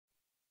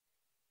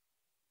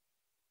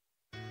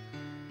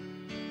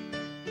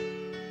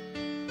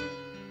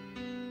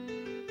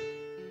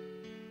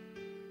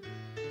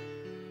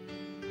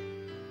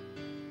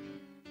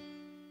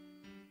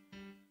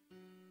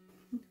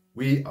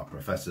We are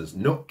Professors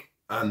Nook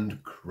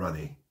and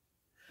Cranny.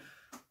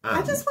 And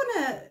I just want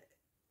to...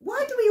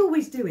 Why do we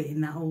always do it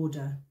in that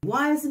order?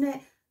 Why isn't it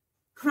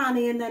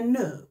Cranny and then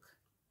Nook?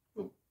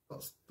 well,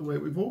 that's the way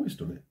we've always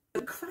done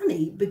it.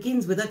 Cranny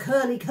begins with a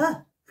curly k.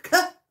 K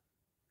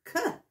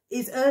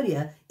is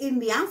earlier in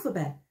the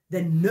alphabet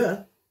than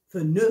N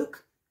for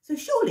Nook. So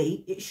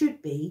surely it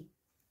should be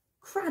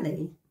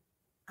Cranny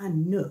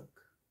and Nook.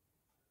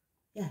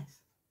 Yes.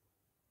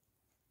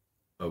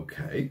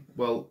 Okay,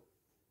 well,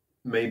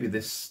 maybe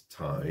this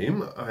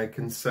time I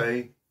can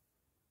say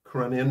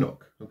Cranny and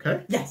Nook,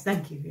 okay? Yes,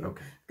 thank you.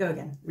 Okay. Go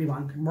again.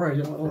 Rewind.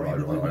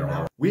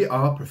 We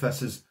are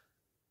Professors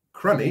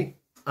Cranny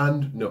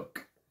and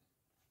Nook.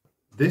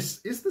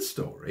 This is the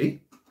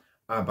story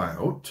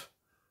about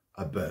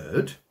a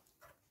bird,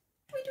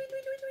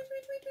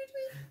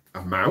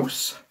 a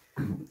mouse,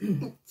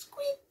 squeak,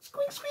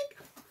 squeak, squeak,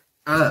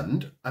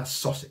 and a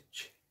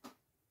sausage.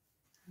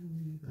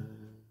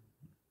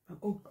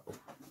 Oh,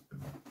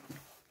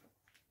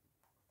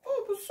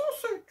 the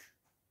sausage.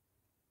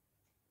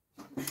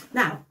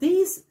 Now,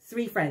 these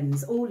three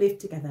friends all lived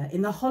together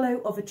in the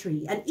hollow of a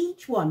tree, and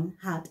each one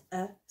had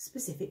a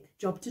specific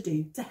job to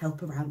do to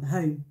help around the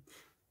home.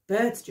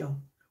 Bird's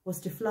job was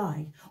to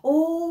fly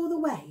all the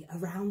way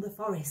around the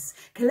forest,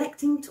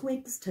 collecting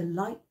twigs to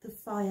light the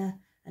fire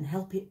and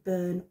help it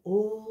burn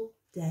all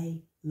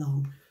day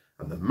long.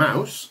 And the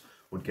mouse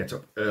would get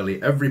up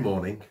early every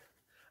morning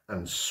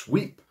and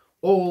sweep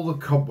all the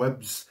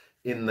cobwebs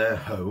in their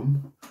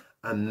home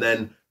and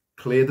then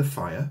clear the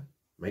fire,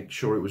 make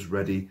sure it was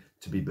ready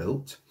to be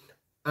built.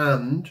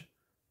 And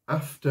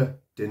after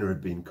dinner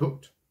had been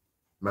cooked,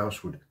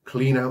 Mouse would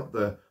clean out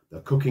the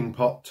cooking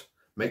pot,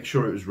 make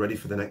sure it was ready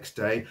for the next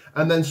day,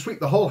 and then sweep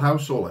the whole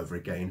house all over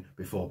again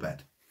before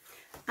bed.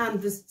 And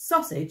the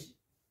sausage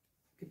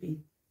could be,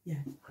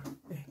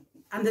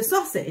 and the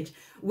sausage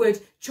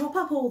would chop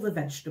up all the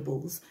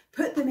vegetables,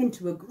 put them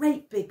into a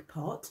great big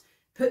pot,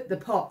 put the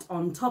pot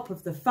on top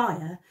of the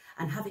fire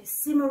and have it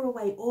simmer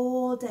away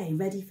all day,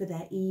 ready for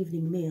their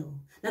evening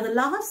meal. Now, the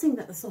last thing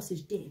that the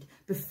sausage did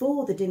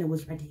before the dinner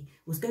was ready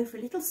was go for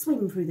a little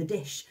swim through the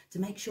dish to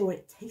make sure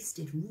it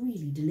tasted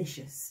really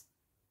delicious.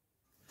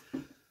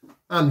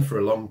 And for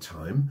a long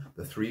time,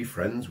 the three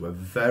friends were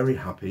very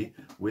happy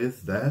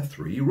with their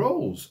three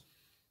roles.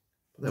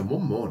 But then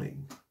one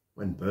morning,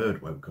 when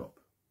Bird woke up,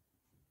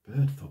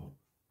 Bird thought,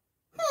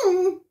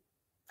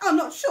 I'm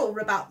not sure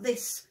about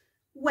this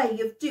way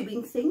of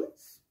doing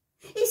things.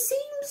 It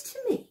seems to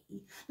me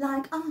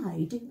like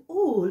I do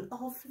all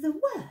of the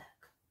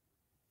work.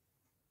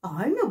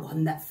 I'm the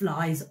one that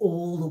flies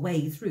all the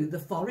way through the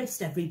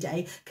forest every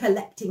day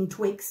collecting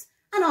twigs,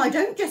 and I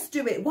don't just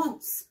do it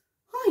once.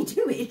 I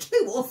do it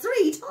 2 or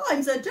 3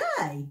 times a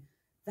day.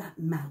 That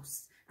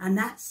mouse and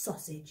that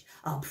sausage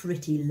are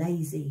pretty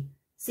lazy.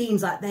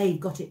 Seems like they've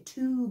got it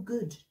too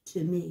good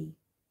to me.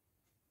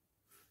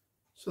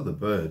 So the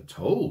bird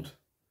told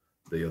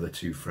the other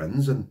two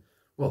friends, and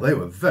well, they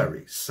were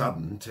very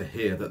saddened to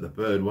hear that the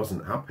bird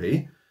wasn't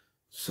happy.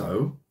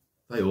 So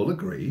they all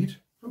agreed,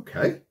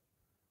 okay,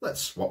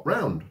 let's swap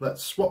round,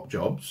 let's swap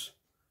jobs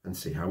and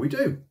see how we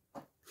do.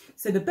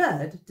 So the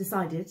bird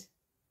decided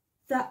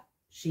that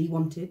she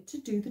wanted to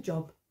do the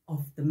job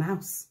of the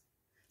mouse.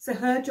 So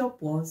her job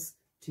was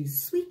to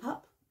sweep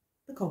up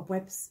the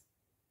cobwebs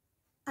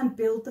and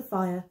build the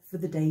fire for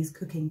the day's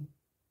cooking.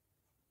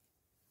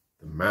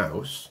 The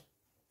mouse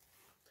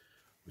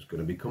was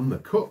going to become the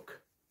cook.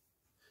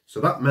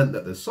 So that meant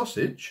that the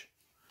sausage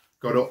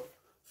got up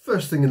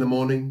first thing in the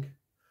morning,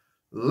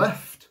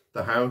 left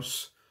the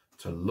house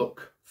to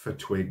look for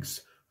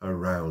twigs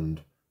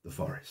around the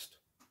forest.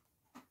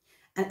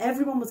 And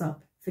everyone was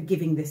up for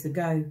giving this a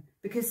go,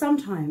 because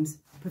sometimes,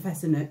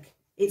 Professor Nook,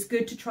 it's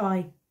good to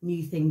try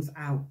new things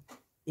out,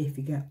 if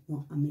you get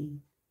what I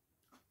mean.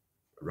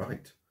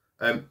 Right.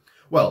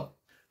 Well,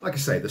 like I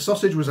say, the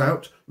sausage was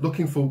out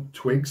looking for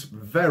twigs,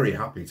 very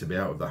happy to be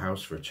out of the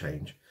house for a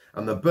change.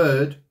 And the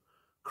bird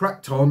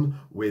cracked on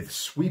with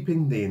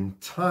sweeping the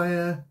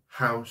entire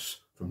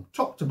house from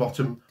top to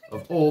bottom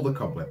of all the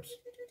cobwebs.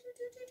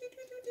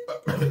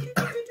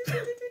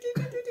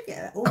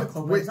 Yeah, all the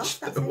cobwebs off,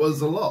 that's Which it.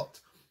 was a lot.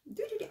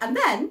 And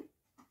then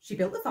she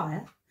built the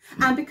fire,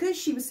 and because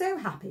she was so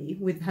happy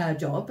with her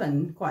job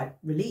and quite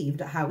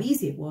relieved at how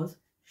easy it was,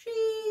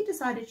 she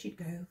decided she'd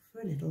go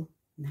for a little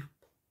nap.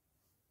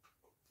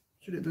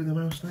 Should it be the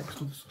mouse next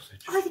or the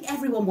sausage? I think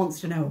everyone wants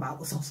to know about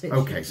the sausage.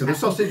 Okay, so the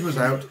sausage was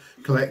out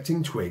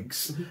collecting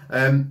twigs.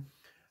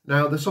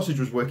 Now, the sausage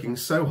was working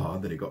so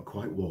hard that it got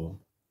quite warm,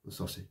 the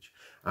sausage,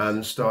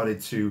 and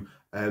started to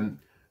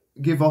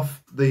give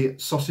off the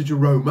sausage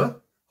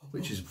aroma,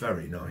 which is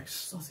very nice.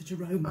 Sausage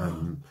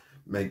aroma.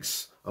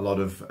 Makes a lot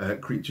of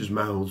creatures'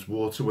 mouths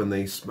water when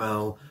they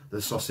smell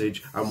the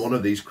sausage, and one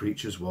of these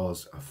creatures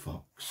was a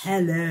fox.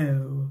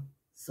 Hello,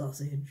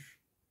 sausage.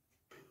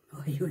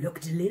 Oh, you look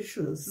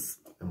delicious.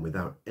 And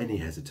without any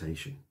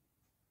hesitation,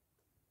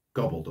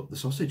 gobbled up the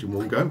sausage in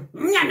one go.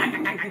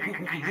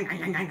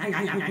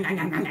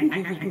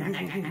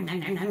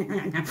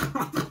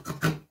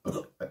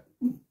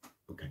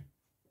 Okay,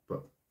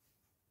 but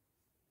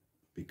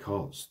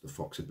because the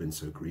fox had been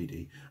so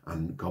greedy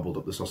and gobbled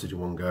up the sausage in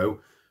one go,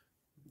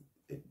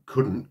 it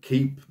couldn't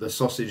keep the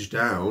sausage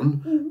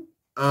down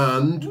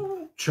and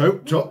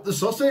choked up the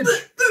sausage.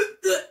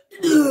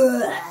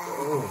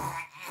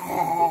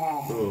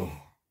 Oh.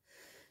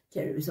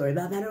 Terribly sorry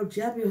about that, old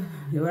chap.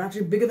 You're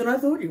actually bigger than I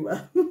thought you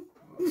were.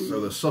 So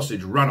the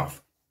sausage ran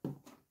off.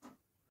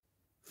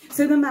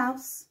 So the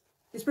mouse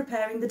is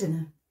preparing the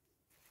dinner.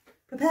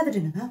 Prepare the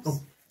dinner, mouse.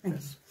 Oh, Thank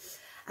yes.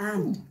 you.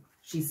 And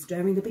she's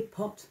stirring the big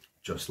pot.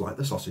 Just like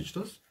the sausage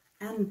does.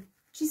 And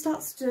she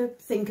starts to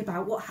think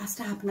about what has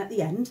to happen at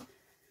the end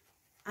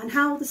and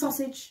how the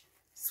sausage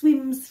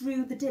swims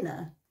through the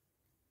dinner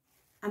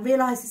and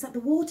realises that the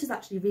water's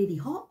actually really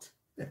hot.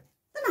 Yeah.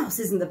 The mouse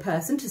isn't the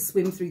person to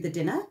swim through the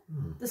dinner.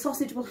 The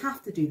sausage will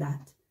have to do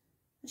that.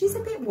 And she's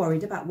a bit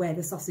worried about where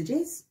the sausage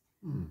is.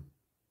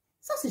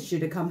 Sausage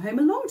should have come home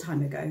a long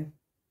time ago.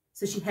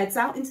 So she heads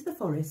out into the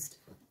forest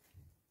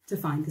to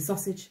find the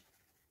sausage.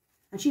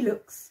 And she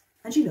looks,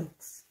 and she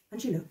looks,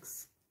 and she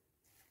looks.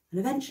 And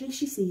eventually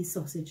she sees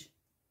sausage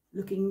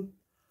looking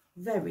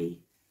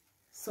very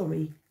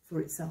sorry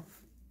for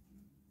itself.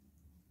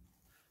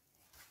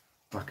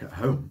 Back at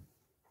home,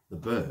 the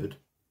bird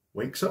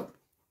wakes up.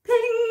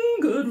 Ping!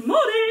 Good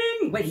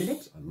morning! Wait a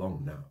minute. A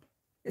long nap.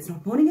 It's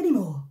not morning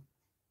anymore.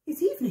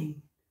 It's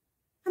evening.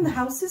 And the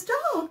house is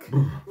dark.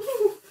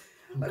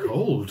 I'm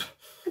cold.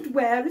 And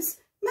where is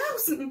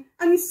Mouse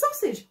and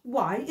Sausage?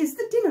 Why is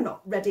the dinner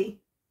not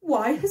ready?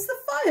 Why has the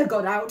fire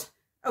gone out?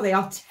 Oh, they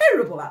are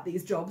terrible at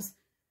these jobs.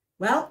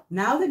 Well,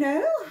 now they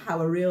know how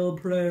a real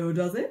pro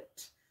does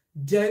it,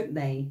 don't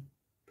they,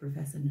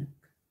 Professor Nook?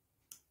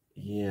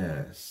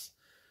 Yes.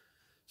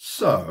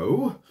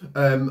 So,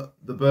 the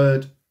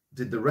bird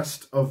did the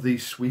rest of the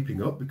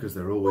sweeping up because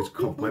there are always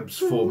cobwebs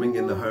forming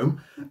in the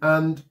home,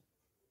 and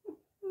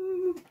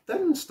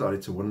then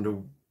started to wonder,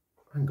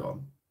 hang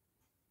on,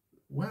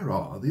 where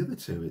are the other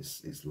two?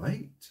 It's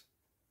late.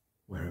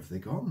 Where have they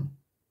gone?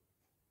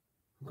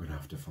 I'm going to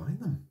have to find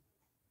them.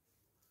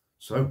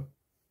 So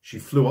she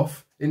flew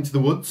off into the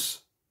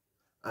woods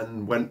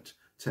and went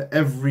to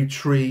every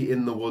tree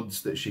in the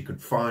woods that she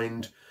could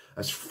find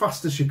as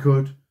fast as she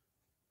could.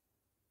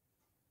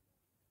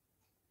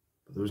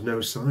 But there was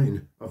no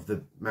sign of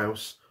the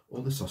mouse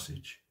or the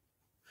sausage.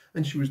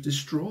 And she was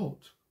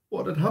distraught.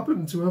 What had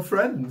happened to her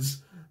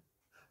friends?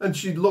 And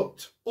she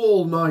looked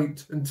all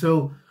night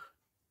until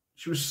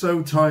she was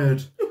so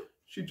tired,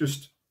 she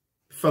just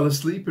fell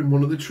asleep in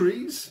one of the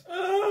trees.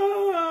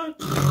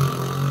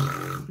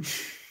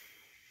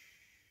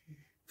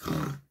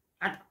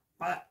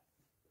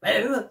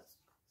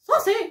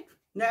 Sausage!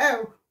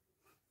 No!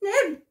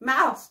 No,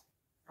 mouse!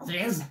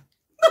 Sausages!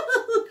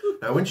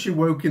 Now, when she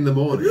woke in the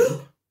morning,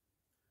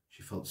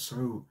 she felt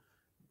so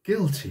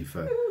guilty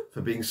for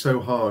being so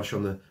harsh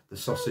on the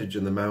sausage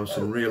and the mouse,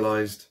 and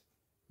realised,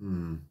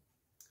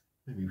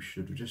 maybe we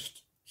should have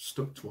just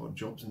stuck to our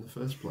jobs in the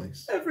first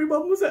place.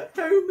 Everyone was at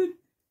home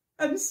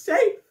and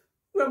safe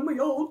when we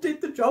all did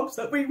the jobs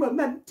that we were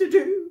meant to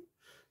do.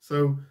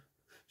 So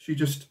she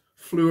just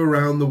flew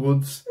around the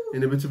woods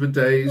in a bit of a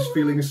daze,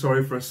 feeling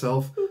sorry for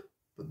herself.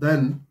 But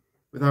then,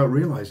 without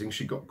realising,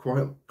 she got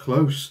quite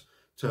close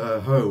to her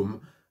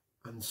home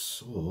and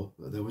saw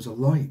that there was a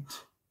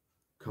light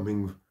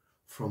coming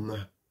from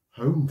the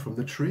home, from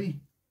the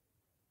tree.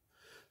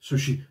 So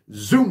she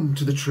zoomed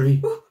to the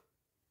tree,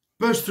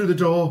 burst through the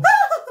door,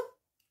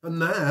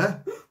 and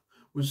there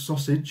was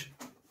sausage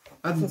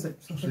and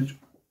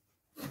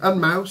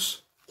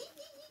mouse.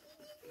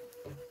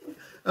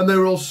 And they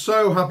were all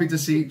so happy to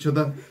see each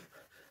other.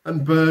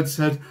 And Bird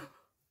said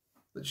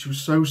that she was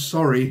so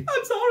sorry.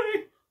 I'm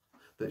sorry.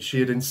 That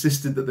she had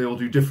insisted that they all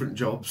do different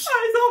jobs.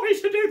 I thought we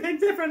should do things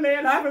differently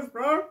and I was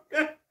broke.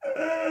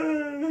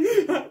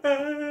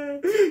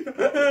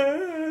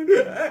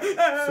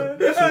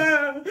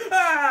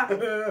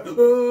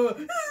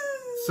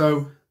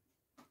 So,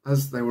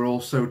 as they were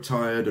all so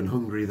tired and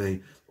hungry,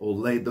 they all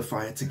laid the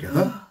fire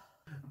together.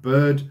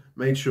 Bird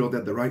made sure they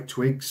had the right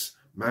twigs.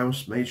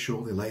 Mouse made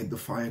sure they laid the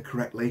fire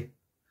correctly.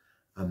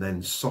 And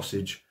then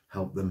Sausage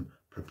helped them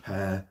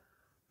prepare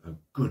a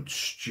good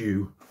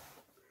stew,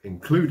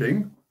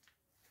 including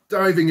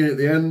diving in at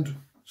the end,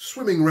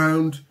 swimming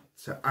round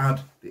to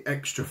add the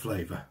extra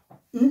flavour.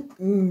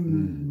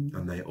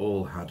 And they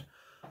all had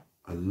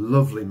a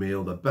lovely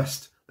meal, the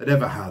best they'd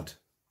ever had.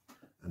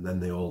 And then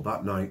they all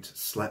that night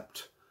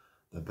slept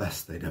the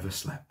best they'd ever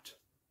slept.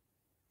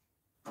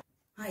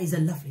 That is a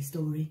lovely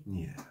story.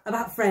 Yeah.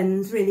 About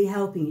friends really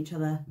helping each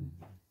other.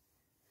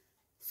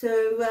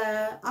 So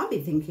I've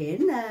been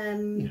thinking,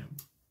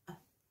 I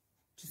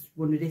just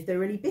wondered if there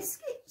were any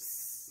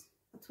biscuits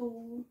at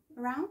all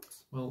around.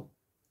 Well,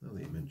 now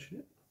that you mention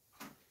it,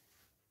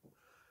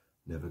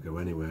 never go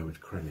anywhere with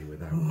Cranny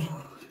without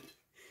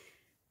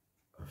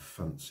a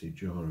fancy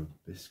jar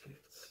of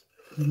biscuits.